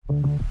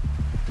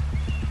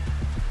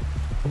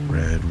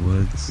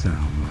Redwood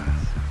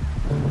Soundwave.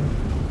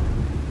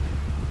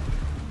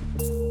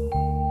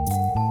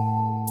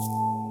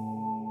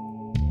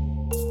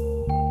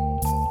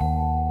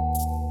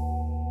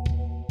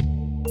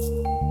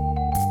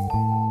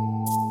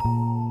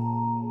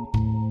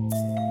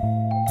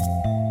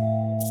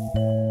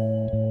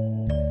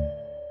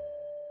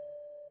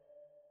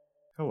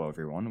 Hello,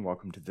 everyone.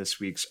 Welcome to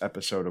this week's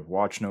episode of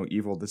Watch No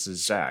Evil. This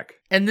is Zach.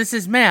 And this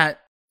is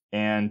Matt.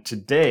 And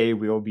today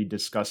we will be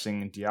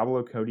discussing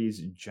Diablo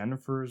Cody's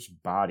Jennifer's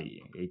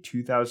Body, a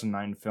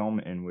 2009 film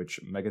in which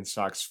Megan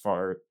Fox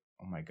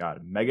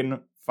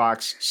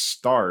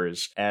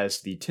stars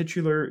as the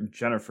titular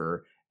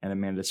Jennifer, and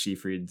Amanda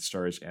Seyfried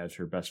stars as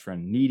her best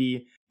friend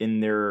Needy in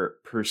their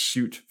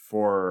pursuit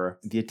for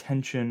the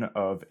attention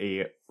of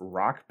a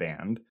rock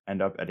band,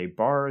 end up at a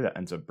bar that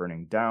ends up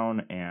burning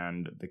down,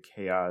 and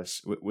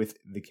with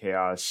the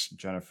chaos,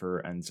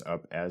 Jennifer ends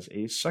up as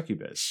a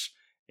succubus,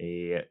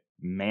 a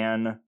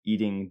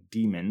man-eating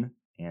demon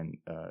and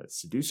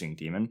seducing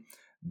demon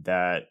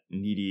that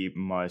Needy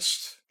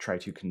must try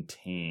to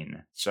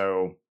contain.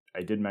 So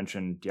I did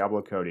mention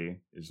Diablo Cody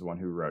is the one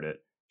who wrote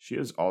it. She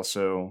is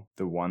also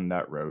the one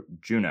that wrote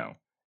Juno,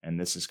 and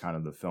this is kind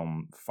of the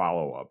film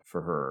follow-up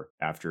for her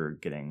after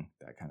getting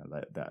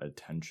that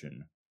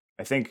attention.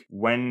 I think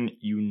when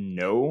you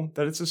know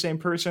that it's the same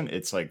person,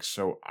 it's like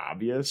so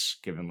obvious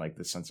given like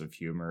the sense of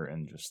humor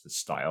and just the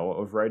style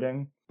of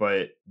writing.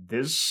 But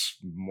this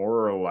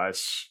more or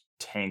less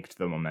tanked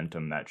the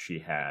momentum that she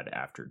had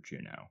after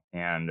Juno.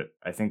 And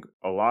I think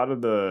a lot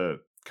of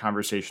the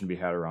conversation we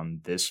had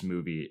around this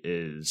movie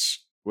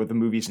is what the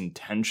movie's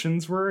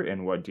intentions were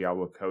and what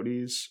Diablo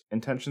Cody's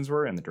intentions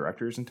were and the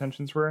director's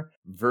intentions were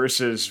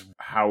versus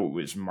how it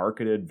was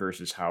marketed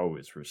versus how it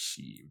was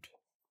received.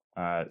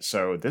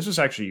 So this was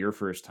actually your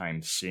first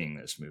time seeing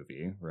this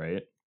movie,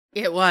 right?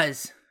 It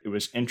was. It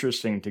was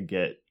interesting to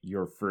get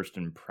your first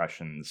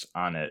impressions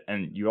on it.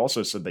 And you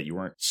also said that you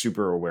weren't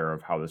super aware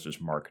of how this was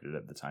marketed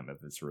at the time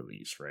of its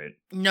release, right?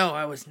 No,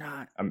 I was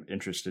not. I'm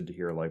interested to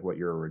hear like what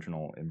your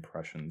original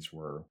impressions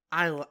were.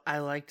 I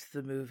liked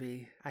the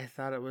movie. I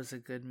thought it was a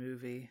good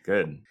movie.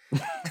 Good.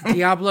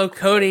 Diablo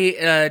Cody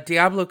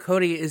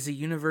is a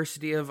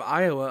University of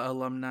Iowa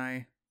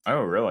alumni.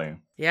 Oh, really?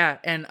 Yeah,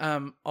 and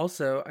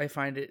also I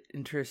find it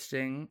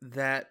interesting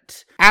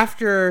that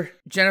after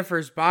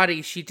Jennifer's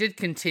Body, she did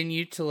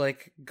continue to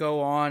like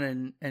go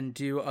on and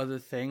do other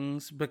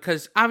things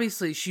because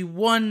obviously she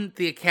won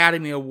the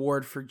Academy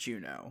Award for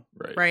Juno.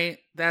 Right?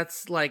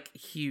 That's like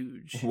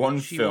huge. She won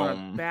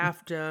a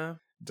BAFTA.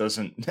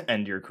 Doesn't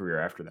end your career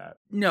after that.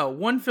 No,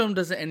 one film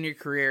doesn't end your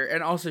career,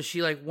 and also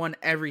she like won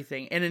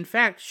everything. And in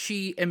fact,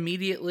 she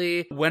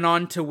immediately went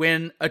on to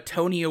win a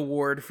Tony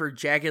Award for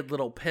Jagged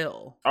Little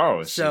Pill.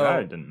 Oh, so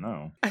I didn't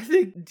know. I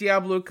think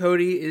Diablo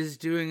Cody is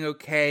doing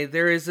okay.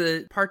 There is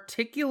a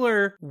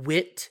particular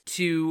wit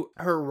to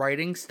her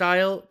writing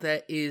style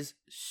that is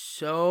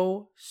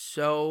so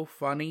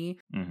funny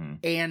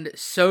and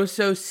so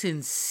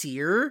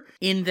sincere,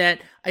 in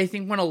that I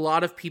think when a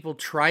lot of people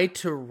try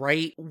to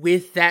write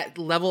with that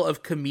level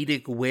of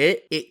comedic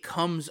wit, it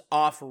comes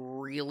off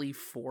really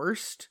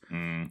forced.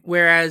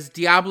 Whereas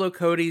Diablo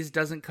Cody's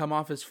doesn't come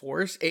off as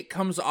forced. It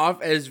comes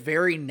off as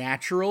very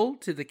natural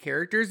to the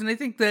characters. And I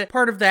think that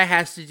part of that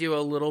has to do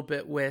a little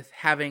bit with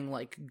having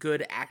like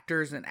good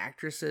actors and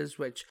actresses,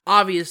 which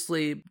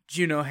obviously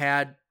Juno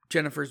had.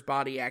 Jennifer's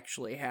Body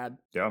actually had.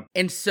 Yeah.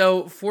 And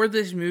so for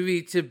this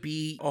movie to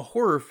be a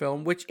horror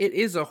film, which it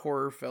is a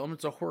horror film,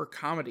 it's a horror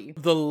comedy,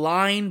 the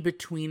line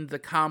between the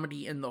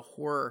comedy and the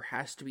horror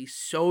has to be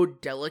so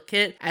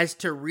delicate as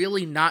to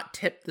really not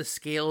tip the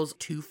scales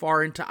too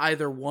far into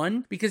either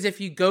one. Because if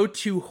you go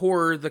to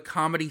horror, the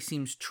comedy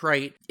seems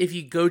trite. If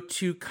you go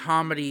to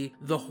comedy,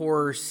 the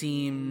horror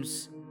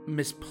seems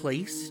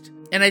misplaced.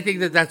 And I think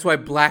that that's why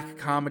black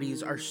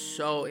comedies are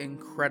so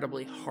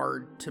incredibly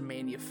hard to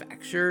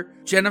manufacture.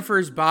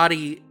 Jennifer's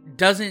Body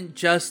doesn't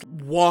just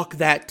walk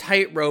that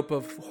tightrope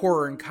of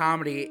horror and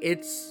comedy.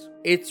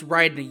 It's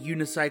riding a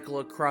unicycle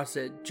across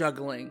it,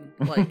 juggling.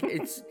 Like,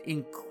 it's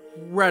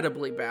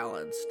incredibly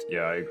balanced.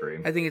 Yeah, I agree.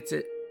 I think it's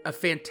a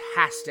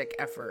fantastic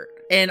effort.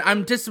 And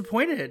I'm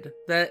disappointed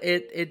that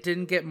it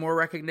didn't get more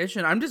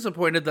recognition. I'm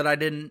disappointed that I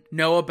didn't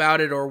know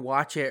about it or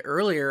watch it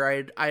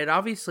earlier. I had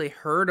obviously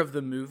heard of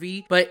the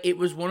movie, but it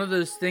was one of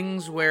those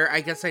things where I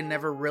guess I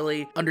never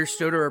really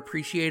understood or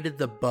appreciated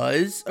the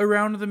buzz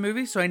around the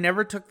movie, so I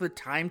never took the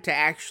time to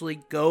actually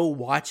go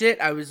watch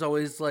it. I was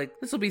always like,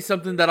 this will be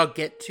something that I'll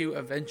get to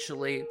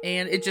eventually.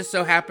 And it just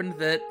so happened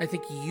that I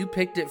think you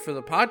picked it for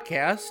the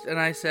podcast, and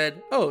I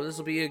said, oh, this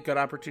will be a good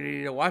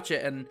opportunity to watch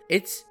it, and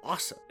it's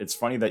awesome. It's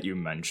funny that you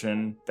mention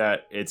reason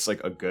that it's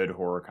like a good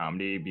horror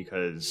comedy,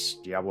 because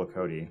Diablo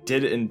Cody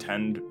did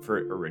intend for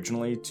it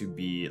originally to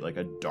be like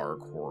a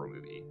dark horror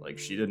movie. Like,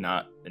 she did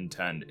not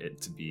intend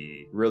it to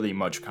be really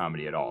much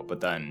comedy at all. But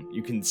then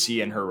you can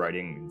see in her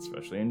writing,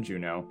 especially in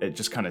Juno, it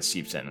just kind of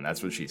seeps in. And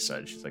that's what she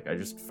said. She's like, I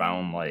just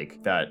found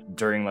like that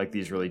during like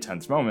these really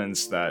tense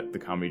moments that the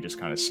comedy just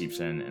kind of seeps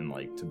in, and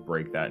like to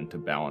break that and to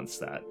balance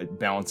that, it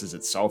balances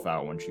itself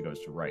out when she goes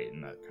to write,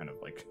 and that kind of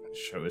like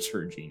shows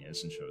her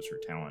genius and shows her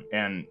talent.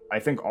 And I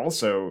think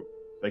also,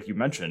 like you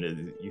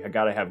mentioned, you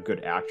gotta have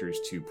good actors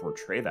to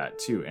portray that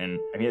too. And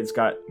I mean, it's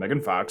got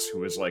Megan Fox, who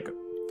was like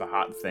the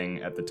hot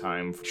thing at the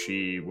time.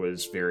 She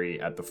was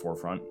very at the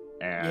forefront.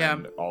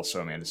 And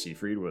also Amanda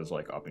Seyfried was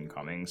like up and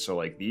coming. So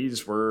like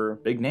these were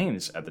big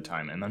names at the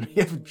time. And then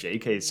you have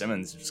J.K.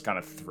 Simmons just kind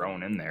of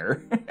thrown in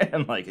there.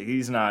 And like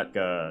he's not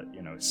a,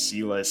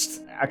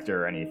 C-list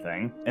actor or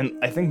anything. And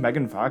I think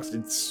Megan Fox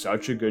did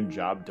such a good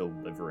job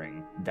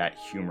delivering that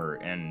humor.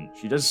 And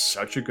she does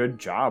such a good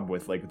job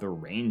with like the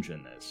range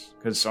in this.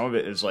 Because some of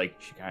it is like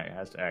she kind of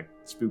has to act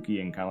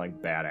spooky and kind of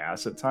like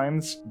badass at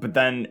times, but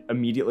then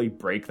immediately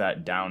break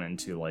that down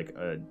into like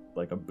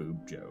a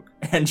boob joke,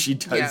 and she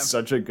does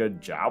such a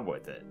good job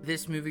with it.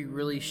 This movie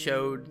really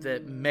showed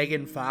that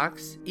Megan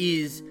Fox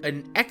is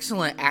an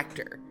excellent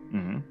actor.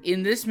 Mm-hmm.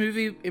 In this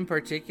movie in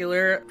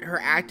particular, her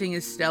acting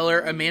is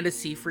stellar. Amanda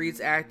Seyfried's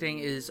acting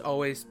is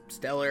always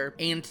stellar.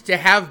 And to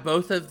have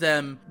both of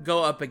them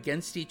go up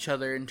against each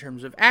other in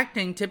terms of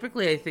acting,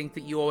 typically I think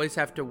that you always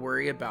have to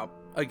worry about,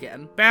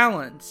 again,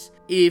 balance.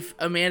 If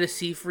Amanda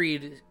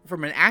Seyfried,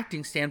 from an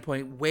acting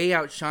standpoint, way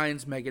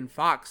outshines Megan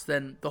Fox,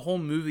 then the whole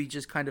movie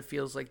just kind of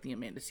feels like the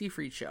Amanda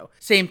Seyfried show.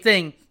 Same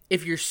thing,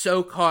 if you're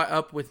so caught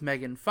up with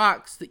Megan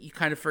Fox that you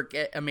kind of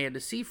forget Amanda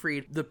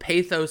Seyfried, the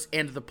pathos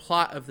and the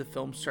plot of the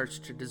film starts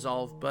to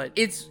dissolve. But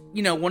it's,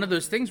 one of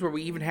those things where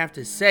we even have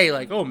to say,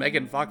 like, oh,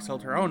 Megan Fox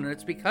held her own. And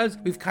it's because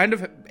we've kind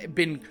of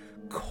been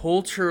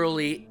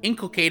culturally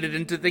inculcated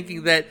into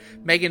thinking that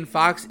Megan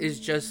Fox is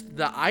just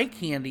the eye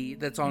candy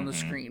that's on the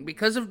screen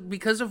because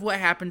of what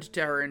happened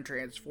to her in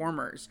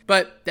Transformers.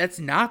 But that's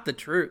not the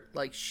truth.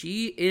 Like,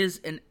 she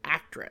is an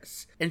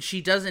actress, and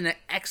she does an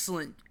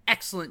excellent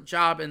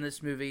job in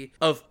this movie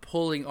of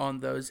pulling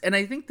on those. And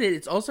I think that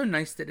it's also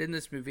nice that in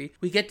this movie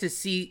we get to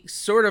see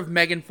sort of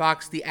Megan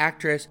Fox, the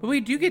actress, but we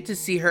do get to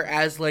see her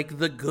as like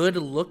the good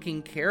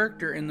looking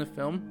character in the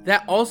film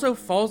that also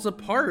falls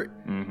apart.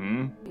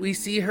 We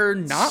see her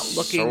not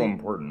looking so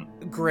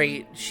important.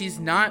 Great. She's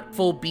not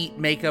full beat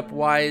makeup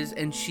wise,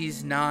 and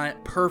she's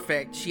not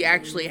perfect. She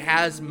actually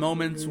has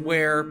moments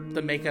where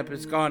the makeup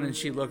is gone and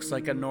she looks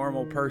like a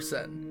normal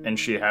person. And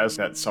she has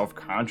that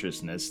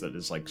self-consciousness that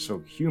is like so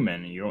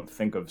human. You don't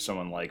think of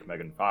someone like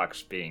Megan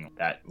Fox being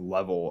that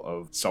level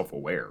of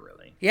self-aware, really.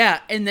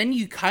 Yeah, and then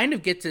you kind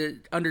of get to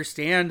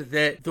understand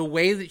that the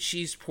way that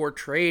she's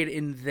portrayed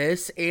in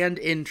this and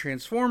in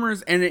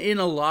Transformers and in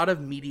a lot of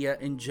media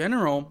in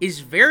general is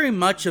very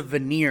much a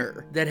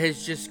veneer that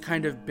has just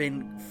kind of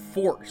been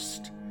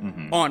forced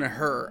on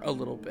her a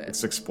little bit.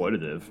 It's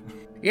exploitative.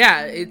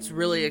 Yeah, it's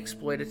really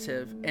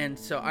exploitative, and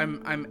so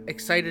I'm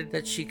excited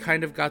that she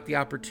kind of got the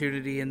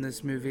opportunity in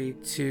this movie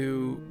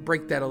to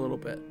break that a little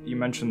bit. You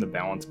mentioned the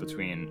balance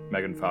between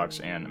Megan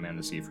Fox and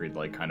Amanda Seyfried,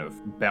 like kind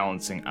of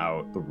balancing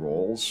out the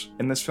roles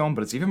in this film,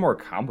 but it's even more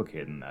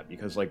complicated than that,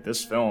 because like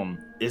this film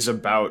is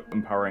about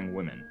empowering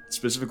women,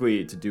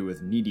 specifically to do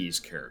with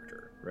Needy's character.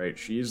 Right,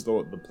 she's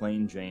the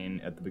plain Jane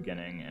at the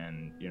beginning,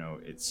 and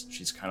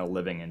she's kind of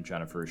living in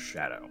Jennifer's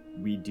shadow.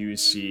 We do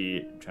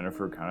see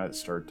Jennifer kind of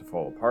start to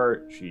fall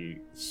apart. She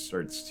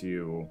starts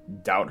to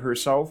doubt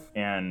herself,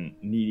 and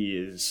Needy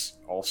is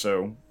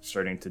also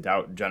starting to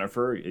doubt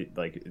Jennifer.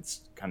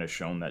 It's kind of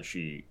shown that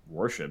she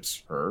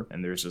worships her,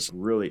 and there's this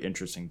really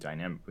interesting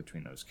dynamic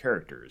between those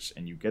characters,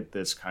 and you get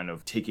this kind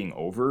of taking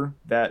over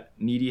that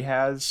Needy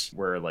has,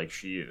 where like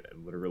she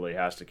literally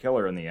has to kill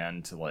her in the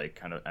end to like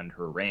kind of end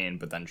her reign,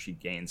 but then she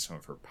gains some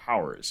of her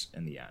powers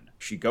in the end.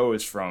 She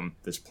goes from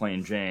this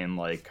plain Jane,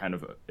 like kind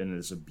of in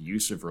this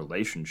abusive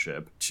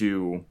relationship,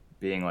 to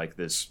being like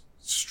this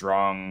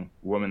strong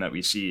woman that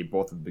we see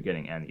both at the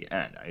beginning and the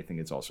end. I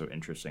think it's also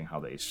interesting how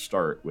they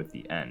start with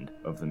the end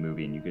of the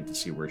movie, and you get to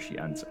see where she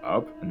ends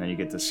up, and then you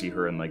get to see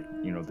her in like,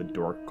 the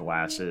dork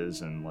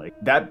glasses, and like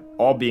that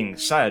all being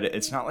said,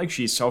 it's not like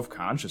she's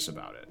self-conscious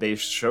about it. They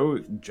show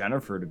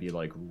Jennifer to be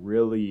like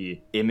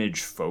really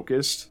image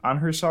focused on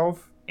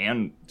herself,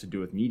 and to do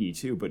with Needy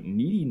too, but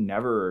Needy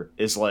never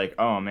is like,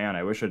 oh man,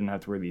 I wish I didn't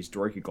have to wear these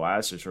dorky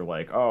glasses, or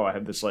like, oh, I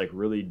have this like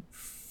really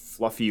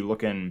fluffy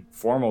looking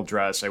formal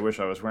dress, I wish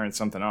I was wearing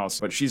something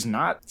else. But she's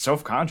not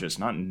self-conscious,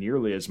 not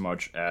nearly as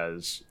much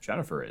as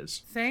Jennifer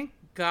is. Thank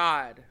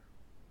God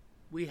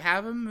we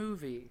have a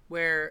movie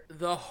where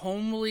the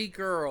homely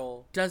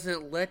girl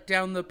doesn't let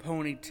down the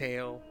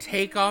ponytail,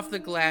 take off the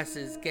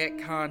glasses, get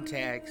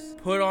contacts,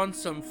 put on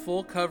some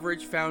full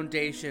coverage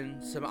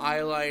foundation, some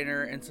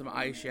eyeliner, and some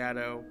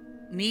eyeshadow.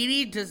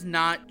 Needy does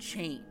not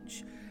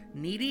change.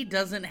 Needy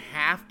doesn't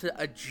have to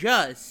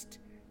adjust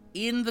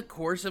in the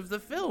course of the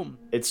film.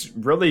 It's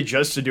really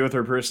just to do with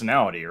her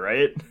personality,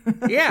 right?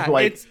 Yeah,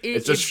 like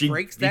it just she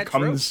breaks that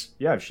becomes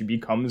she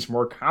becomes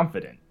more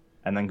confident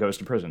and then goes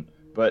to prison.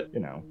 But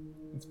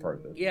it's part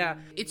of it. Yeah,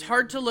 it's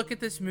hard to look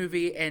at this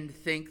movie and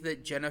think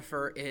that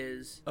Jennifer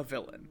is a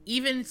villain.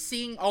 Even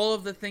seeing all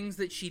of the things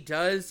that she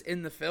does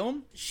in the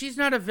film, she's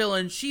not a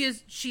villain. She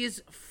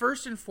is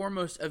first and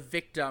foremost a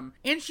victim,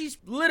 and she's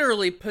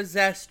literally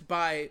possessed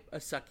by a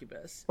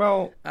succubus.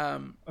 Well,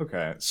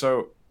 okay,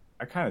 so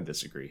I kind of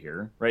disagree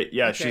here, right?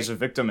 Yeah, Okay. She's a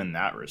victim in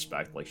that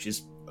respect. Like,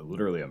 she's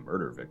literally a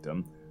murder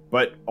victim,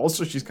 but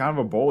also she's kind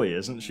of a bully,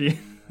 isn't she?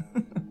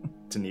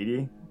 To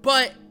Needy.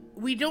 But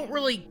we don't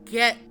really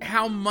get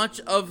how much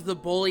of the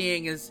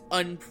bullying is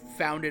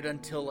unfounded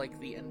until like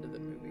the end of the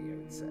movie, I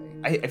would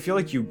say. I feel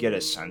like you get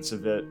a sense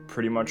of it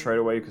pretty much right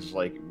away because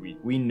like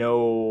we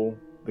know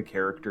the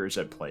characters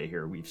at play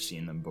here. We've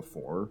seen them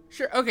before.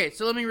 Sure. Okay,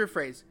 so let me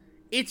rephrase.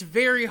 It's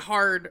very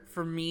hard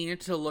for me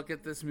to look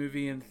at this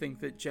movie and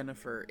think that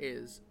Jennifer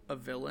is a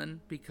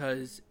villain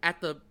because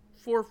at the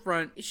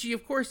forefront, she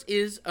of course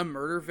is a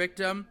murder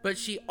victim, but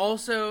she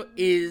also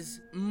is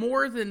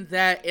more than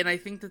that, and I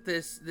think that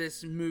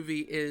this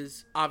movie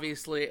is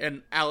obviously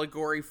an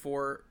allegory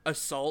for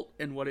assault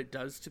and what it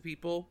does to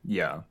people.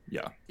 Yeah.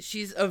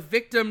 She's a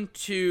victim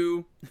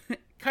to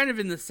kind of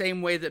in the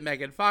same way that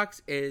Megan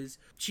Fox is.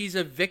 She's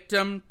a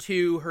victim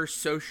to her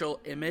social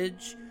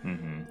image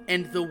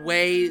and the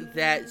way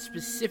that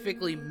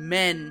specifically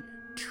men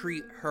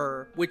treat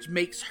her, which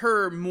makes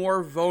her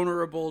more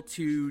vulnerable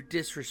to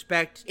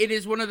disrespect. It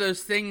is one of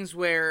those things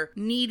where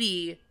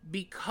Needy,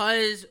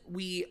 because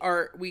we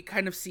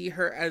kind of see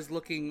her as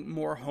looking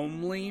more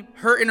homely,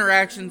 her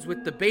interactions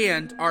with the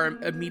band are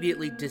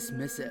immediately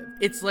dismissive.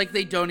 It's like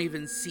they don't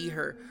even see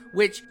her,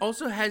 which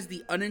also has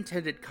the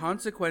unintended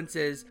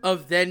consequences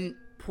of then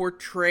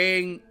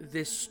portraying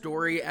this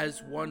story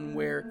as one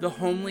where the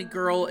homely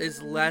girl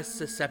is less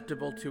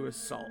susceptible to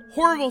assault.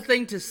 Horrible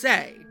thing to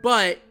say,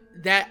 but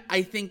that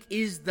I think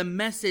is the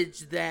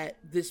message that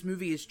this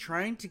movie is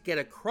trying to get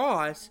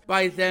across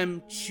by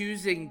them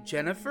choosing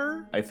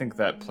Jennifer. I think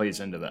that plays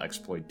into the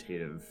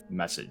exploitative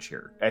message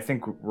here. I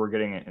think we're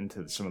getting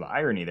into some of the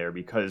irony there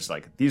because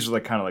like these are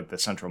like kind of like the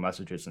central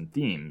messages and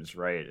themes,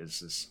 right? Is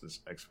this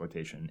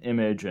exploitation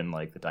image and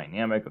like the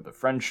dynamic of the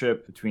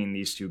friendship between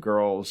these two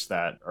girls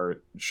that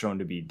are shown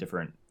to be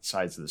different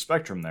sides of the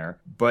spectrum there.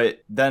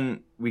 But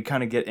then we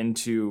kind of get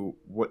into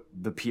what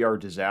the PR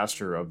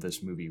disaster of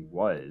this movie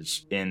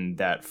was in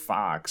that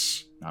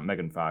Fox, not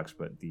Megan Fox,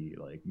 but the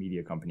like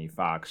media company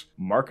Fox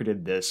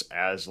marketed this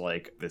as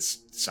like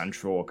this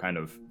central kind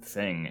of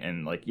thing.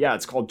 And like, yeah,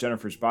 it's called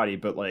Jennifer's Body,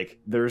 but like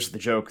there's the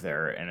joke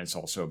there. And it's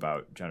also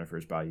about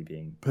Jennifer's body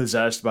being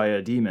possessed by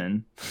a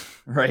demon,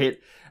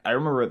 right? I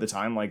remember at the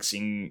time like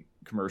seeing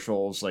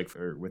commercials like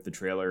with the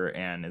trailer,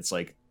 and it's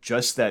like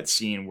just that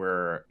scene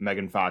where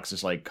Megan Fox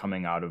is like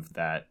coming out of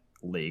that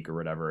lake or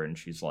whatever, and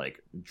she's like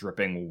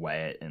dripping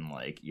wet, and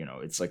like, you know,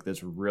 it's like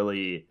this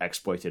really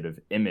exploitative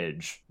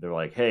image. They're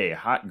like, hey,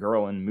 hot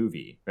girl in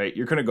movie, right?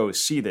 You're gonna go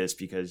see this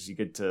because you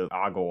get to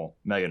ogle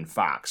Megan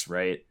Fox,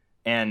 right?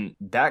 And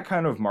that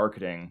kind of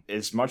marketing,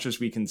 as much as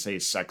we can say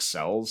sex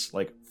sells,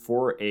 like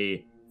for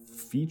a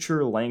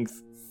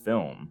feature-length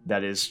film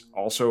that is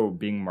also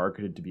being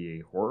marketed to be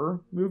a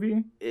horror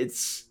movie,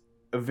 it's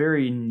a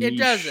very niche. It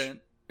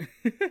doesn't.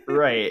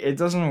 Right, it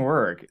doesn't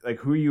work. Like,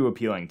 who are you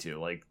appealing to?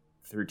 Like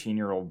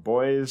 13-year-old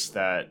boys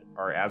that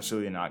are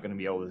absolutely not going to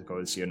be able to go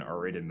to see an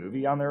R-rated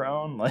movie on their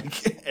own?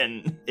 Like,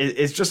 and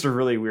it's just a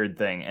really weird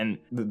thing. And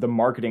the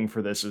marketing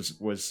for this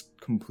was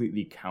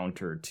completely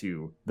counter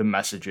to the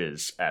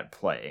messages at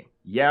play.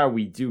 Yeah,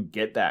 we do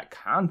get that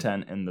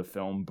content in the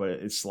film, but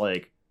it's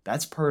like,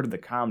 that's part of the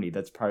comedy.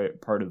 That's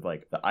part of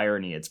like the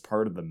irony. It's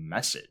part of the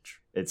message.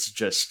 It's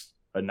just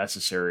a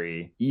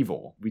necessary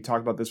evil. We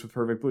talk about this with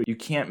Perfect Blue. You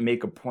can't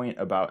make a point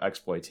about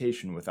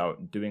exploitation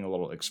without doing a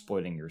little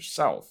exploiting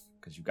yourself,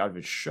 because you've got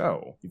to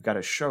show. You've got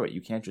to show it.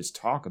 You can't just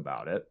talk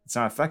about it. It's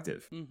not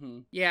effective. Mm-hmm.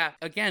 Yeah,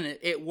 again,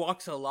 it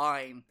walks a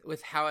line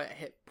with how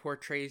it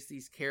portrays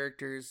these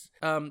characters.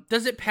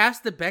 Does it pass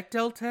the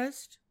Bechdel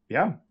test?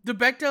 Yeah. The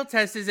Bechdel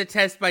test is a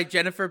test by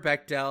Jennifer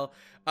Bechdel.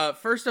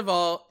 First of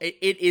all,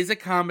 it is a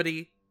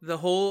comedy. The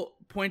whole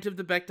point of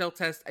the Bechdel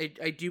test,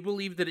 I do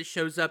believe that it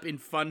shows up in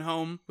Fun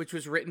Home, which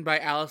was written by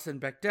Alison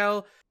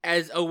Bechdel,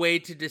 as a way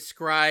to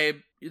describe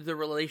the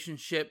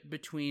relationship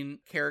between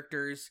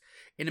characters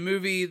in a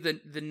movie.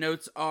 The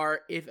notes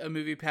are, if a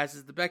movie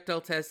passes the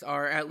Bechdel test,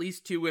 are at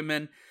least two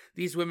women.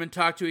 These women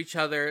talk to each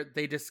other.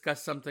 They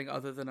discuss something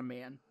other than a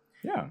man.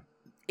 Yeah.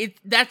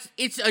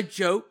 It's a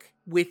joke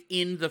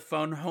within the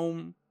Fun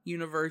Home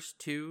universe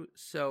too.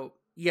 So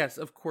yes,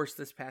 of course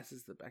this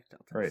passes the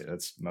Bechdel test. Right,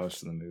 that's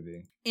most of the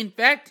movie. In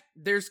fact,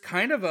 there's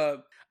kind of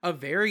a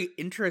very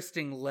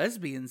interesting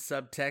lesbian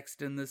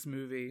subtext in this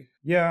movie.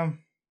 Yeah,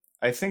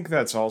 I think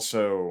that's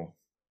also...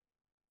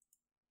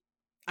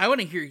 I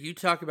want to hear you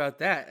talk about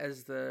that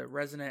as the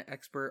resident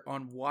expert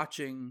on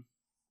watching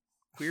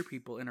queer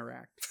people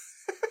interact.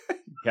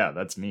 Yeah,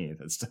 that's me.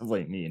 That's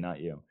definitely me,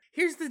 not you.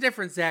 Here's the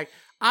difference, Zach.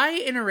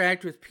 I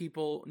interact with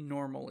people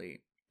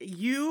normally.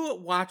 You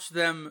watch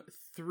them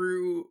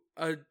through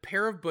a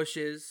pair of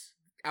bushes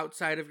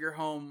outside of your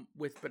home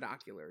with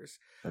binoculars.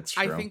 That's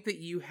true. I think that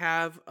you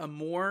have a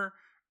more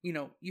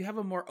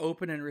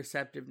open and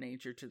receptive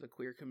nature to the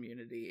queer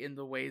community in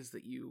the ways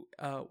that you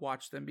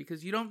watch them,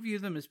 because you don't view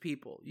them as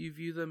people. You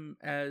view them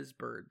as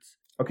birds.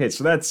 Okay,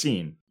 so that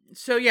scene.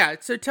 So yeah,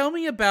 so tell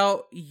me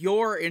about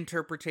your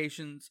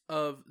interpretations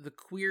of the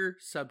queer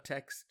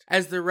subtext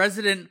as the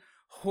resident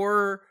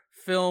horror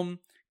film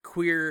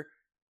queer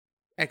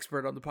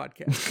expert on the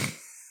podcast.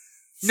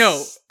 No,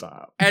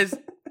 stop. as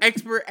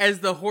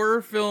the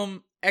horror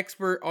film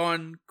expert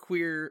on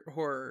queer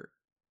horror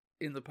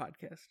in the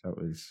podcast. That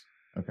was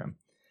okay.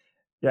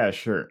 Yeah,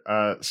 sure.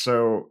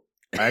 So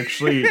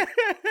actually,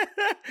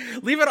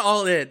 leave it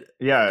all in.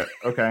 Yeah.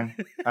 Okay.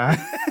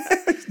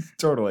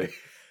 Totally.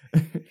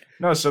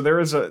 No. So there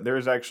is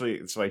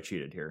actually. So I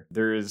cheated here.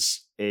 There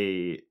is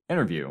a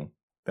interview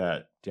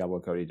that Diablo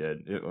Cody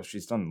did.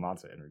 She's done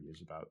lots of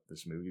interviews about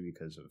this movie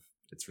because of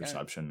its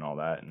reception and all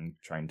that, and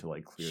trying to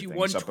like clear. She things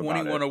won up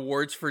 21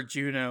 awards for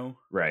Juno.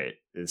 Right.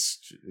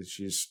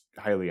 She's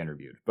highly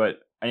interviewed. But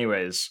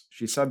anyways,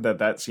 she said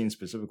that scene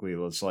specifically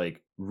was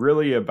like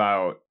really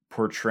about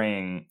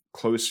portraying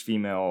close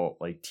female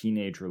like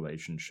teenage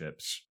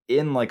relationships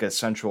in like a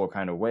sensual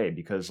kind of way,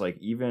 because like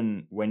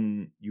even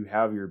when you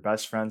have your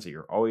best friends that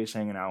you're always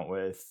hanging out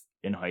with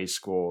in high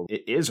school,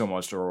 it is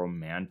almost a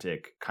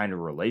romantic kind of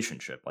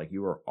relationship. Like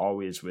you are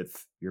always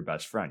with your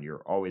best friend.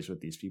 You're always with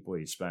these people.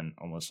 You spend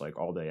almost like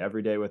all day,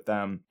 every day with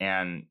them.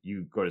 And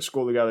you go to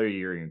school together,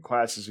 you're in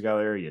classes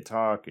together, you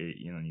talk,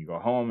 you go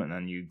home, and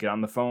then you get on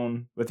the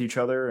phone with each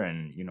other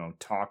and,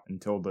 talk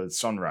until the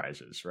sun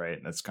rises, right?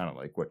 And that's kind of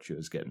like what she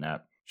was getting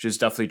at. She was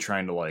definitely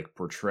trying to like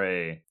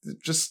portray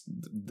just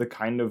the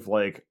kind of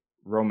like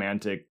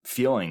romantic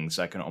feelings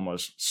that can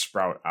almost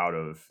sprout out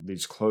of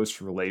these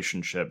close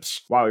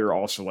relationships while you're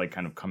also like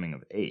kind of coming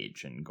of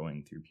age and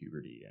going through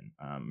puberty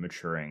and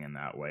maturing in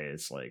that way.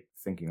 It's like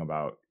thinking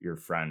about your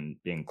friend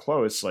being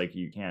close, like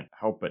you can't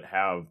help but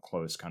have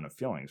close kind of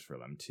feelings for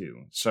them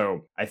too.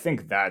 So I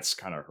think that's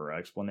kind of her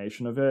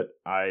explanation of it.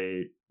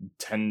 I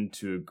tend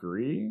to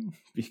agree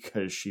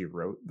because she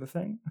wrote the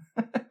thing.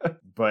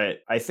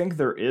 But I think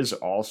there is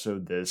also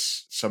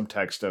this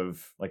subtext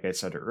of, like I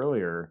said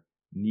earlier,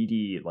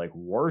 Needy like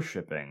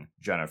worshiping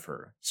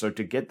Jennifer. So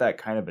to get that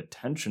kind of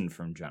attention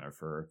from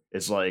Jennifer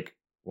is like,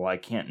 well, I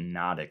can't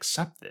not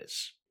accept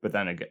this. But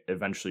then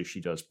eventually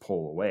she does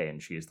pull away,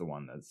 and she's the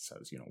one that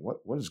says, what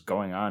is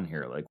going on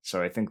here? Like,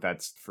 so I think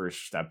that's the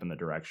first step in the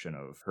direction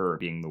of her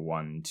being the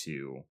one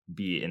to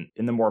be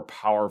in the more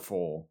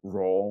powerful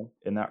role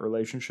in that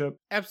relationship.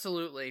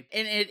 Absolutely.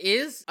 And it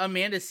is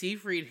Amanda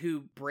Seyfried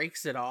who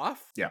breaks it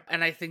off. Yeah.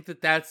 And I think that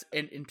that's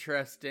an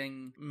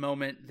interesting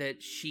moment,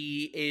 that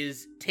she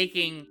is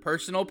taking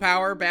personal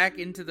power back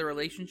into the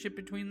relationship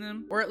between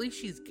them, or at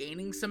least she's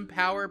gaining some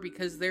power,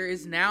 because there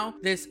is now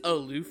this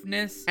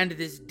aloofness and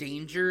this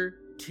danger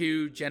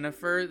to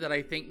Jennifer that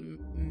I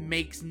think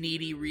makes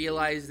Needy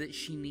realize that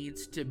she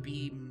needs to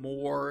be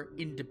more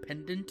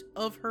independent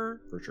of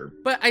her. For sure.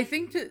 But I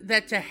think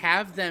that to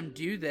have them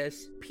do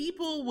this,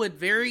 people would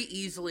very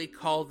easily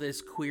call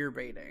this queer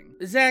baiting.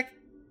 Zach,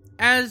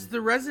 as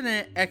the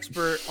resident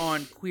expert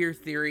on queer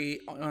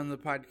theory on the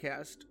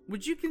podcast,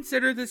 would you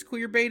consider this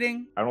queer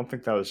baiting? I don't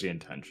think that was the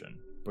intention,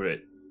 but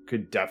it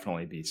could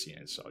definitely be seen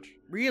as such.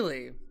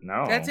 Really?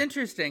 No. That's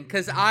interesting,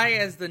 because I,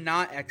 as the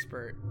not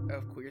expert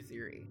of queer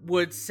theory,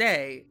 would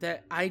say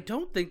that I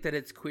don't think that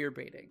it's queer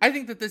baiting. I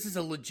think that this is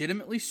a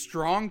legitimately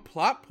strong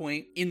plot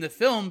point in the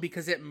film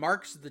because it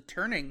marks the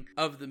turning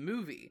of the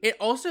movie. It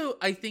also,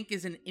 I think,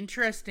 is an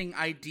interesting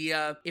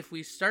idea if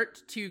we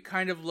start to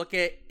kind of look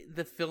at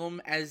the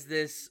film as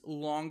this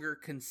longer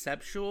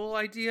conceptual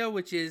idea,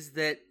 which is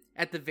that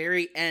at the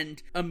very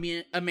end,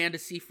 Amanda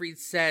Seyfried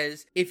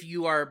says, if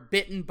you are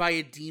bitten by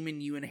a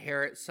demon, you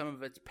inherit some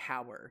of its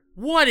power.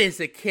 What is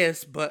a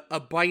kiss but a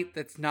bite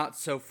that's not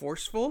so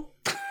forceful?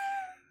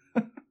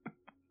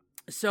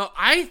 So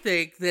I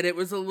think that it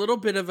was a little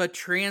bit of a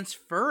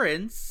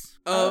transference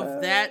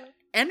of that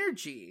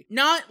energy.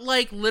 Not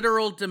like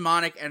literal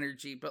demonic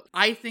energy, but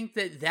I think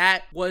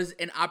that was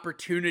an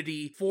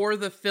opportunity for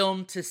the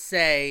film to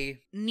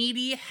say,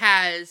 Needy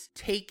has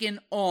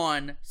taken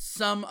on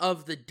some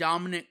of the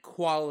dominant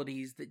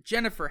qualities that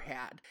Jennifer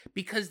had,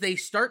 because they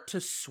start to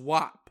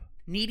swap.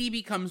 Needy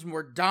becomes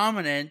more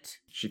dominant.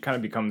 She kind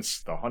of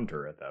becomes the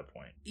hunter at that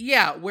point.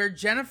 Yeah, where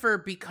Jennifer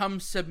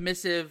becomes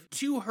submissive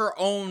to her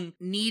own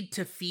need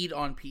to feed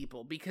on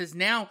people, because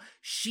now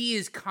she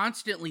is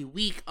constantly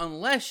weak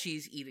unless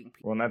she's eating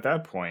people. Well, and at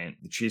that point,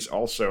 she's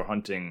also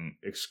hunting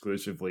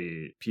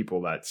exclusively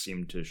people that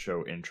seem to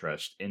show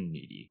interest in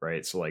Needy,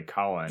 right? So like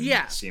Colin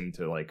seemed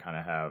to like kind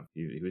of have,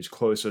 he was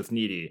close with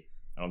Needy.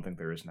 I don't think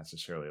there is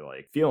necessarily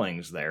like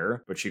feelings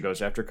there, but she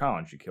goes after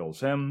Colin. She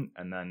kills him,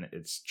 and then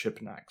it's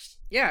Chip next.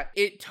 Yeah,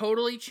 it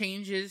totally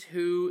changes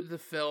who the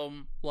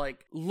film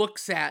like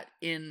looks at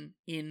in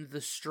the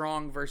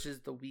strong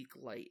versus the weak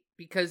light,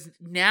 because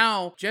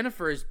now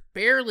Jennifer is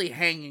barely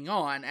hanging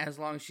on as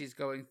long as she's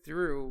going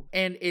through,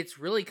 and it's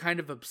really kind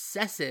of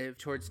obsessive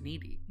towards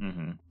Needy.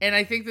 Mm-hmm. And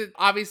I think that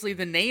obviously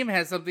the name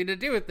has something to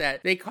do with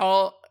that. They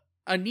call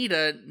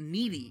Anita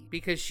needy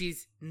because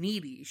she's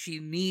needy. She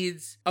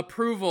needs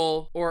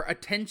approval or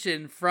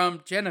attention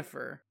from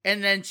Jennifer,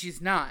 and then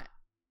she's not.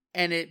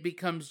 And it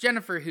becomes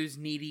Jennifer who's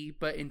needy,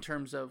 but in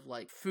terms of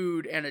like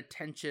food and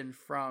attention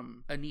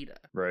from Anita.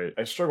 Right.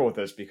 I struggle with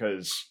this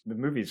because the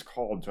movie's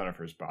called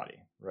Jennifer's Body,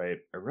 right?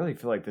 I really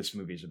feel like this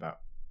movie's about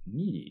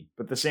Needy.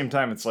 But at the same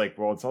time, it's like,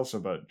 well, it's also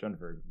about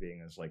Jennifer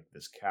being as like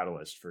this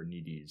catalyst for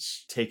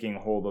Needy's taking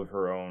hold of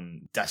her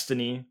own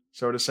destiny,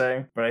 so to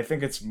say. But I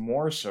think it's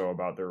more so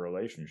about their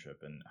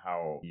relationship and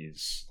how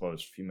these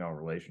close female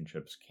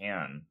relationships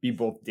can be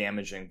both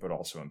damaging but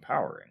also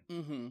empowering.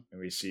 Mm-hmm.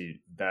 And we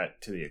see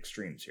that to the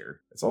extremes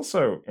here. It's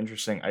also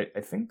interesting. I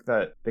think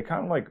that they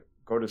kind of like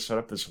go to set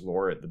up this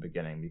lore at the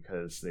beginning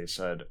because they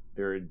said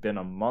there had been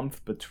a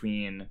month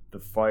between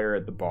the fire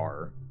at the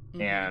bar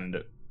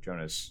and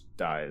Jonas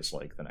dies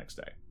like the next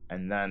day.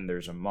 And then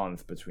there's a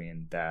month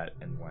between that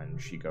and when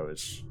she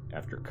goes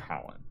after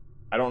Colin.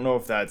 I don't know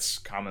if that's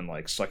common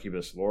like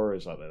succubus lore,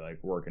 is that they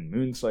like work in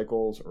moon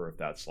cycles, or if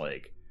that's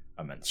like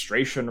a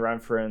menstruation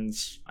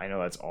reference. I know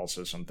that's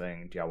also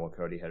something Diablo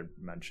Cody had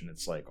mentioned.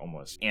 It's like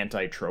almost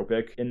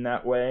anti-tropic in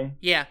that way.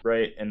 Yeah.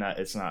 Right? And that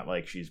it's not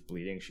like she's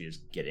bleeding, she is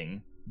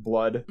getting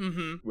blood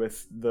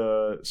with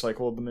the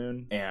cycle of the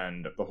moon,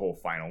 and the whole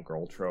final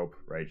girl trope,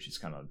 right? She's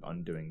kind of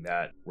undoing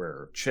that,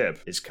 where Chip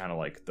is kind of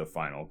like the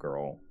final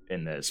girl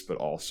in this, but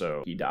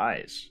also he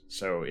dies.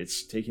 So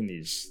it's taking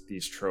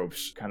these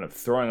tropes, kind of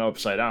throwing them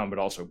upside down, but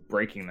also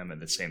breaking them at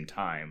the same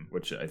time,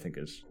 which I think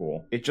is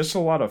cool. It's just a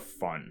lot of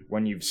fun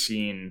when you've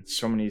seen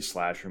so many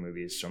slasher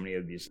movies, so many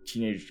of these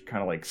teenage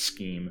kind of like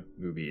scheme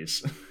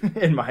movies,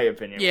 in my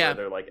opinion, where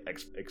they're like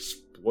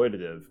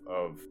exploitative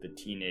of the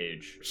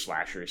teenage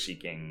slasher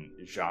seeking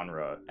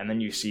genre, and then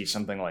you see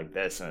something like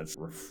this and it's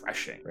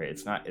refreshing, right?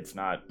 It's not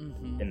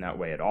in that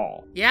way at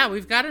all. Yeah,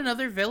 we've got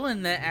another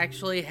villain that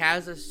actually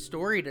has a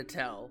story to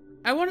tell.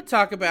 I want to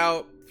talk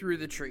about Through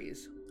the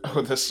Trees.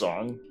 Oh, this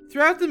song.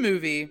 Throughout the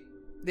movie,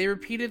 they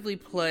repeatedly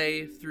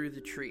play Through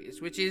the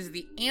Trees, which is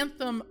the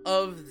anthem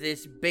of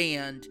this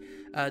band,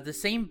 the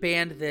same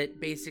band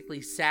that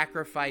basically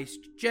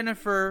sacrificed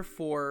Jennifer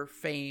for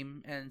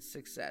fame and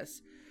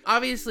success.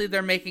 Obviously,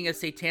 they're making a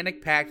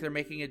satanic pact. They're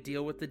making a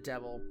deal with the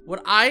devil.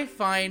 What I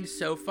find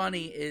so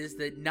funny is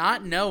that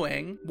not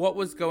knowing what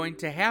was going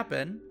to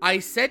happen, I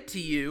said to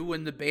you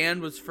when the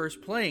band was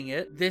first playing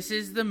it, this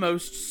is the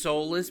most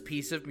soulless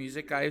piece of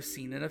music I've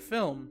seen in a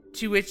film.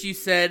 To which you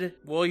said,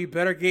 well, you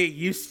better get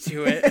used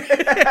to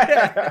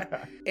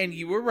it. And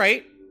you were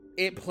right.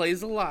 It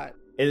plays a lot.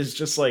 It is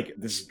just like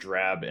this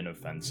drab,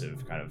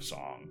 inoffensive kind of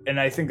song. And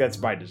I think that's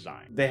by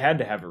design. They had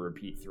to have it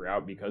repeat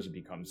throughout because it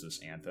becomes this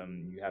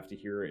anthem. You have to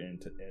hear it in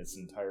its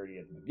entirety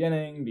at the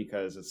beginning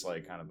because it's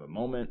like kind of a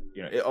moment.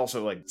 You know, it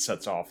also like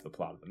sets off the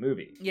plot of the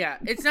movie. Yeah,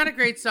 it's not a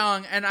great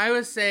song. And I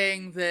was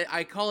saying that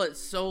I call it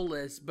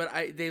soulless, but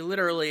they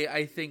literally,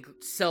 I think,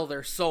 sell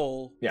their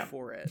soul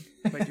for it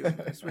by doing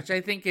this, which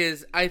I think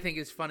is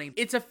funny.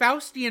 It's a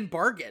Faustian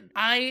bargain.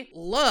 I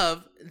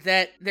love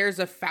that there's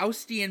a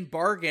Faustian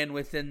bargain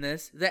within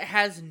this that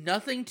has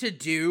nothing to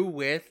do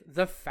with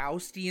the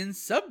Faustian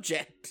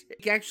subject.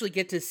 You actually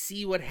get to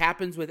see what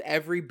happens with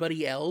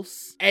everybody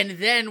else, and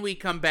then we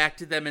come back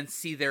to them and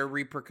see their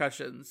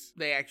repercussions.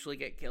 They actually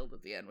get killed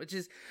at the end,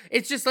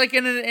 it's just like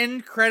in an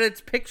end credits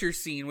picture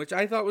scene, which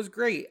I thought was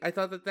great. I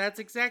thought that that's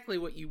exactly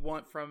what you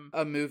want from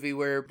a movie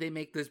where they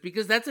make this,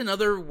 because that's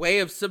another way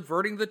of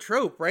subverting the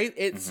trope, right?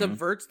 It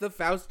subverts the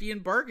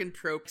Faustian bargain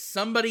trope.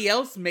 Somebody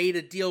else made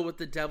a deal with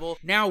the devil.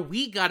 Now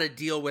we gotta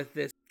deal with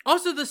this.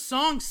 Also, the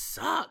song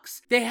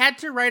sucks. They had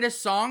to write a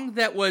song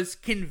that was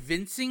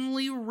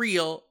convincingly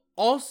real,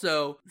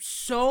 also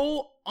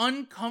so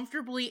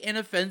uncomfortably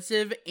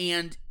inoffensive,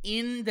 and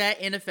in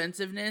that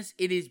inoffensiveness,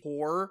 it is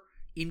poor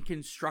in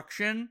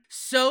construction,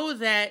 so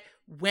that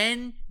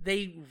when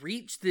they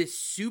reach this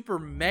super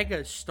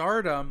mega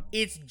stardom,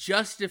 it's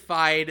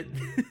justified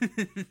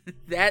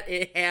that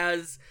it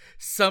has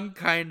some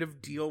kind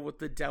of deal with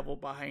the devil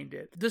behind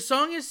it. The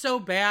song is so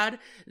bad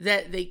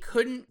that they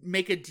couldn't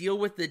make a deal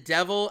with the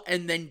devil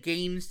and then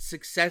gain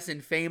success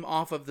and fame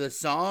off of the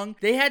song.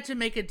 They had to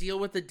make a deal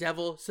with the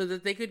devil so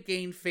that they could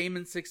gain fame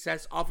and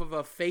success off of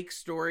a fake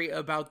story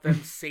about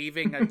them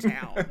saving a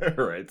town.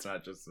 Right, it's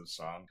not just the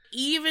song.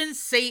 Even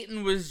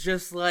Satan was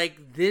just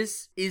like,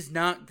 this is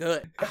not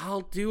good. I'll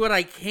do what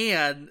I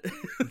can.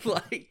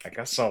 I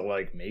guess I'll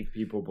make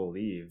people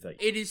believe that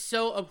it is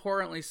so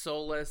abhorrently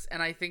soulless,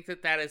 and I think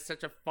that is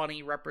such a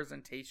funny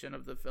representation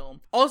of the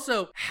film.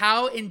 Also,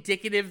 how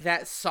indicative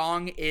that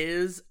song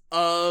is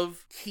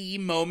of key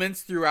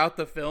moments throughout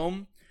the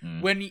film.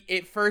 When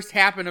it first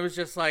happened, it was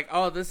just like,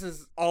 oh, this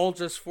is all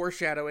just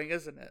foreshadowing,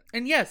 isn't it?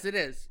 And yes, it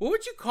is. What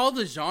would you call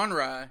the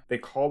genre? They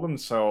call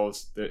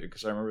themselves,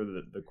 because I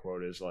remember the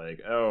quote is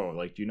like, oh,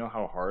 like, do you know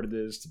how hard it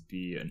is to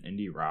be an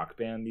indie rock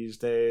band these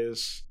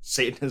days?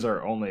 Satan is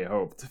our only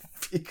hope to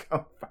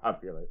become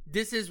popular.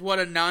 This is what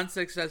a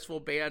non-successful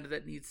band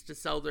that needs to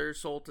sell their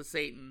soul to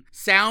Satan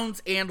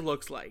sounds and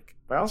looks like.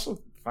 But I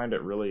also find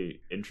it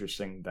really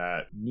interesting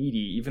that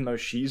Needy, even though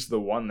she's the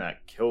one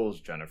that kills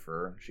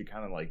Jennifer, she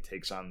kind of like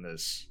takes on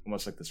this,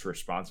 almost like this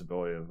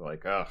responsibility of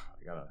like, oh,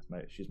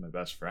 she's my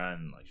best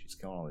friend, like she's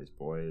killing all these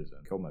boys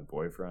and killed my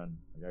boyfriend,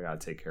 like I gotta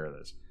take care of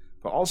this.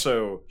 But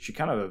also, she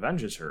kind of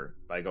avenges her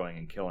by going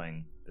and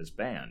killing this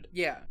band.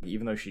 Yeah.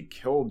 Even though she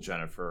killed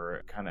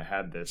Jennifer, kind of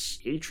had this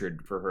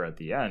hatred for her at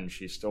the end,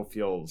 she still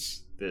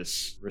feels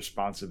this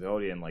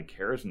responsibility and like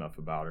cares enough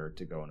about her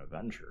to go and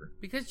avenge her.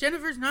 Because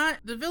Jennifer's not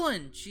the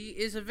villain. She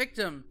is a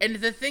victim. And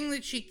the thing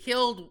that she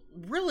killed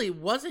really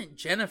wasn't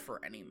Jennifer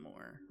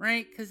anymore,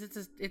 right?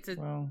 Because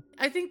well,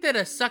 I think that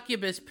a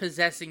succubus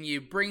possessing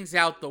you brings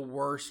out the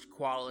worst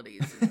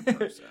qualities in a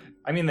person.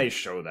 I mean, they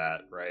show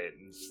that, right?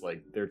 It's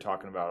like they're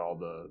talking about all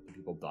the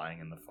people dying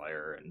in the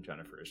fire, and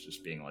Jennifer is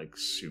just being like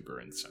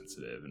super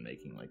insensitive and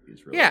making like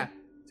these really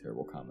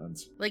terrible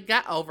comments. Like,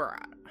 got over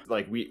it.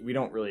 Like, we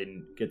don't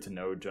really get to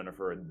know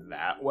Jennifer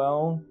that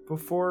well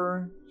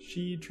before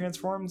she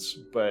transforms,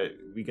 but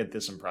we get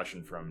this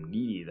impression from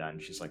Needy then.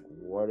 She's like,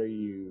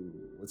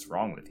 what's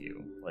wrong with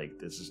you? Like,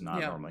 this is not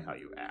normally how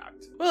you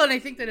act. Well, and I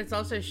think that it's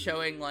also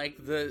showing,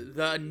 like,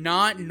 the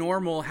not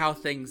normal how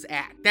things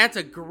act. That's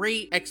a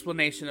great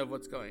explanation of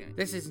what's going on.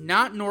 This is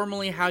not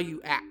normally how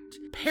you act.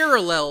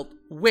 Paralleled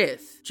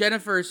with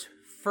Jennifer's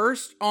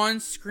first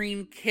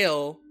on-screen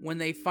kill. When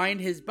they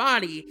find his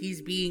body,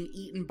 he's being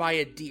eaten by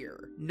a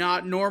deer.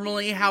 Not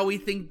normally how we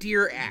think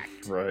deer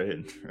act.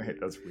 Right,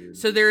 that's weird.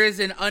 So there is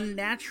an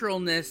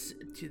unnaturalness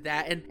to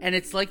that, and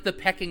it's like the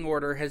pecking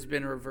order has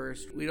been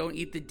reversed. We don't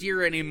eat the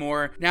deer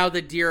anymore. Now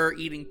the deer are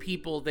eating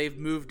people. They've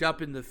moved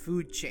up in the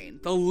food chain,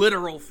 the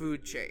literal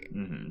food chain.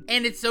 Mm-hmm.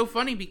 And it's so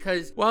funny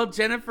because while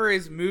Jennifer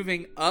is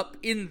moving up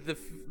in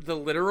the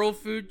literal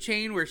food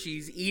chain where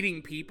she's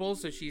eating people,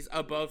 so she's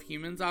above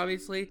humans,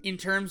 obviously, in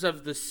terms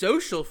of the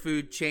social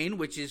food chain,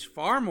 which is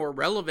far more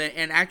relevant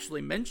and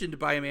actually mentioned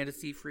by Amanda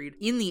Seyfried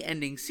in the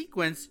ending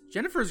sequence,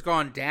 Jennifer's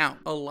gone down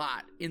a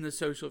lot in the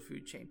social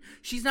food chain.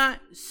 She's not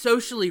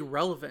socially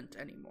relevant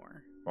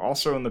anymore.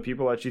 Also in the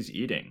people that she's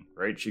eating,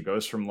 right? She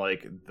goes from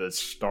like the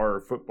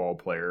star football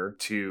player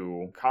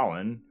to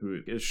Colin,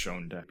 who is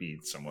shown to be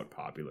somewhat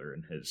popular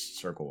in his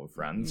circle of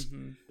friends,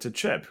 to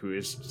Chip, who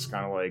is just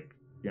kind of like,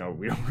 you know,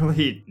 we don't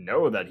really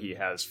know that he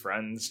has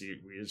friends.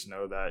 We just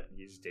know that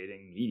he's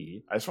dating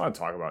Needy. I just want to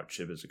talk about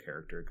Chip as a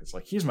character because,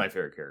 like, he's my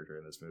favorite character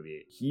in this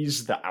movie.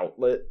 He's the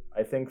outlet,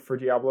 I think, for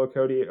Diablo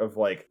Cody of,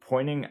 like,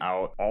 pointing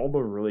out all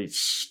the really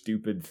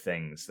stupid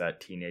things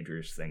that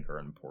teenagers think are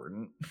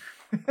important.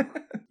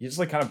 He just,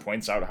 like, kind of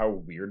points out how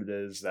weird it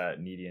is that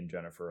Needy and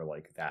Jennifer are,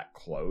 like, that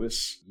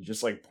close. He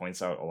just, like,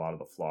 points out a lot of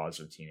the flaws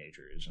of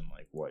teenagers and,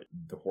 like, what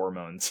the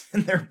hormones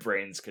in their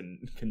brains can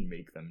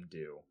make them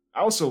do. I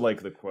also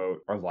like the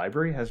quote, our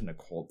library has an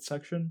occult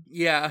section.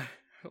 Yeah.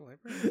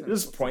 It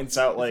just points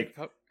out, like,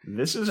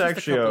 this is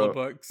actually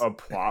a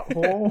plot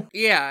hole.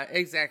 Yeah,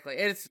 exactly.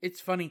 It's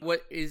funny.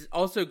 What is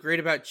also great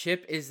about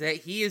Chip is that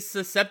he is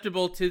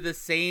susceptible to the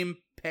same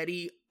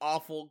petty,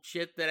 awful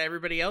shit that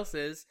everybody else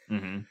is,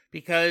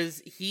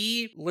 because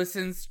he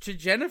listens to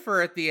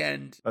Jennifer at the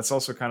end. That's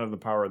also kind of the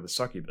power of the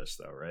succubus,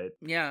 though, right?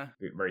 Yeah.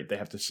 Right, they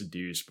have to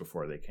seduce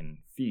before they can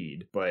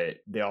feed, but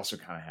they also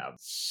kind of have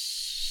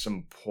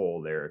some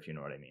pull there, if you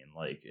know what I mean.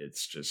 Like,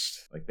 it's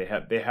just like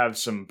they have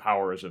some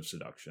powers of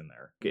seduction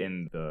there.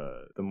 In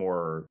the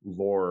more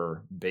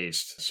lore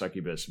based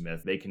succubus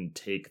myth, they can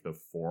take the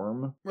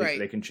form, right?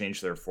 They can change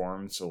their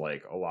form, so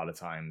like a lot of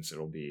times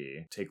it'll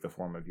be take the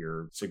form of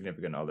your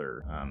significant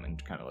other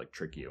and kind of like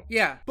trick you.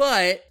 Yeah,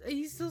 but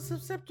he's still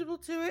susceptible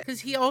to it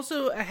because he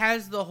also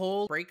has the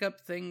whole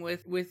breakup thing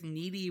with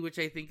Needy, which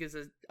I think is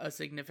a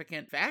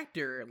significant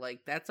factor.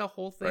 Like, that's a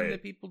whole thing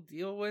that people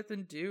deal with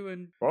and do.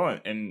 And well,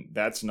 and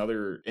that's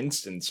another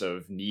instance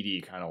of Needy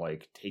kind of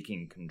like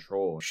taking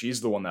control.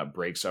 She's the one that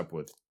breaks up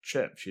with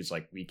Chip. She's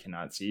like, we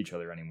cannot see each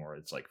other anymore.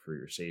 It's like for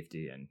your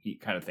safety. And he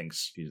kind of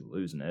thinks she's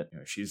losing it. You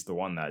know, she's the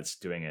one that's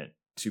doing it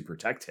to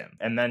protect him.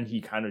 And then he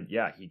kind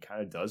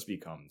of does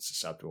become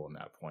susceptible in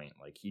that point.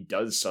 Like, he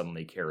does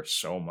suddenly care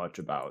so much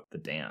about the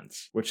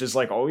dance, which is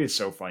like always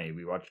so funny.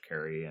 We watched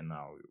Carrie and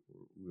now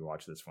we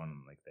watch this one,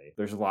 and like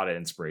there's a lot of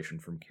inspiration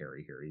from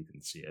Carrie here. You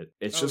can see it.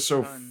 It's just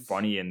so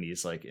funny in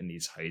these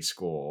high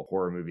school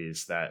horror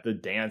movies that the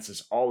dance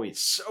is always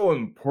so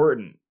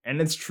important.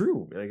 And it's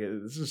true. Like,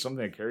 this is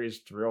something that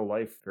carries to real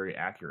life very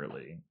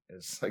accurately.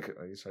 It's like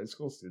these high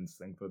school students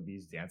think that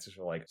these dances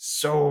are like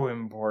so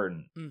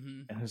important.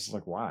 And it's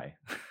like, why?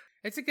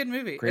 It's a good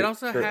movie. It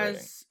also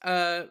has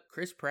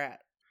Chris Pratt.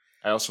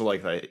 I also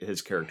like that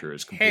his character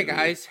is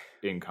completely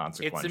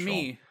inconsequential. It's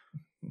me,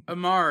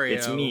 Mario.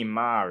 It's me,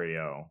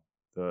 Mario.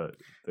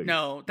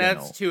 No,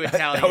 that's too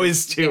Italian. That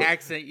was too the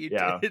accent you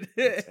did.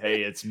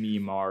 Hey, it's me,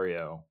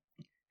 Mario.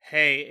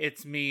 Hey,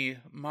 it's me,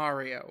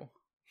 Mario.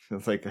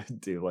 Like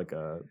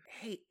a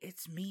Hey,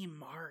 it's me,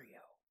 Mario.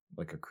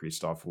 Like a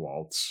Christoph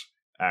Waltz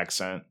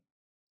accent.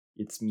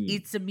 It's me.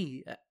 It's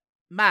me,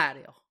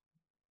 Mario.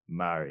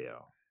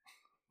 Mario.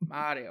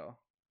 Mario.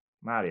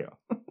 Mario.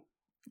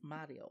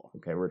 Mario.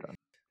 Okay, we're done.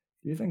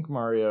 Do you think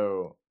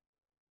Mario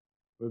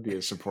would be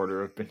a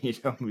supporter of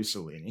Benito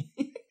Mussolini?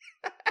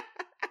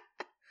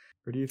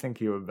 Or do you think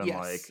he would have been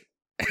Yes.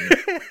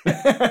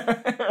 like...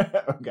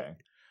 Okay.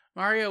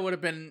 Mario would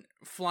have been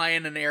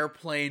flying an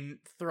airplane,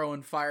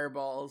 throwing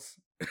fireballs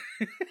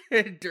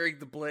during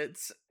the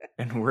Blitz.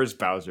 And where's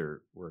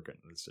Bowser working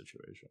in this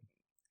situation?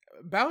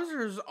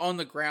 Bowser's on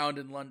the ground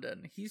in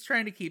London. He's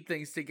trying to keep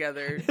things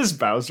together. Is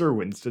Bowser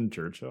Winston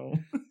Churchill?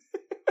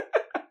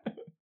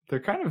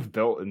 They're kind of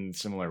built in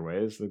similar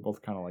ways. They're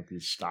both kind of like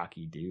these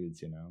stocky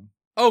dudes, you know?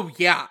 Oh,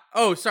 yeah.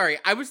 Oh, sorry.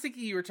 I was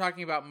thinking you were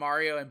talking about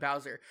Mario and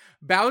Bowser.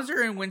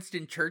 Bowser and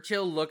Winston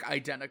Churchill look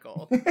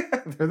identical.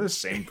 They're the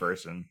same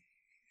person.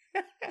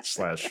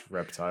 /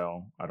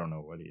 reptile. I don't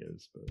know what he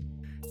is, but...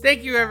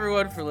 Thank you,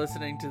 everyone, for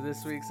listening to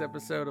this week's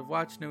episode of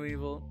Watch No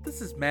Evil.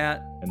 This is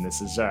Matt. And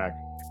this is Zach.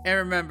 And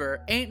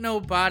remember, ain't no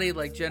body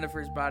like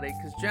Jennifer's body,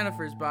 because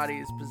Jennifer's body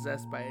is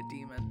possessed by a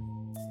demon.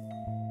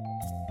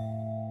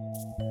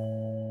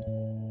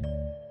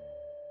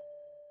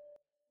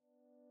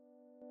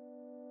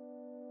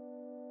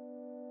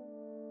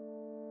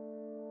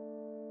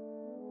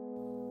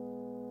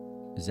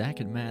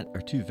 Zach and Matt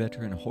are two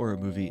veteran horror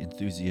movie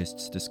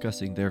enthusiasts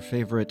discussing their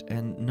favorite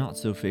and not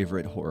so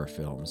favorite horror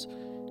films.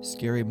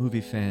 Scary movie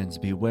fans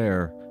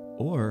beware,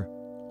 or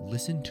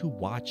listen to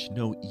Watch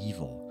No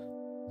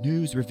Evil.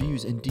 News,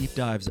 reviews, and deep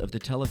dives of the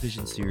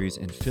television series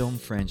and film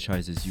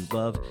franchises you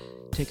love.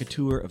 Take a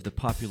tour of the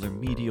popular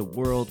media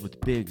world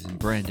with Biggs and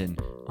Brandon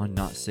on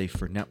Not Safe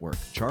for Network.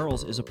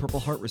 Charles is a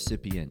Purple Heart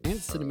recipient and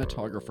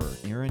cinematographer.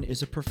 Aaron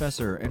is a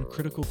professor and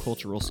critical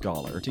cultural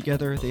scholar.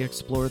 Together, they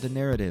explore the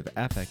narrative,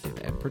 affective,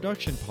 and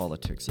production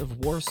politics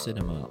of war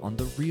cinema on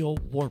The Real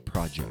War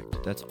Project.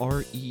 That's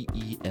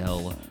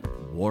REEL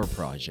War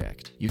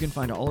Project. You can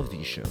find all of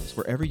these shows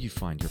wherever you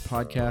find your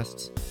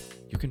podcasts.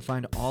 You can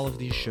find all of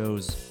these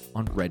shows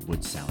on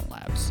Redwood Sound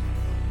Labs.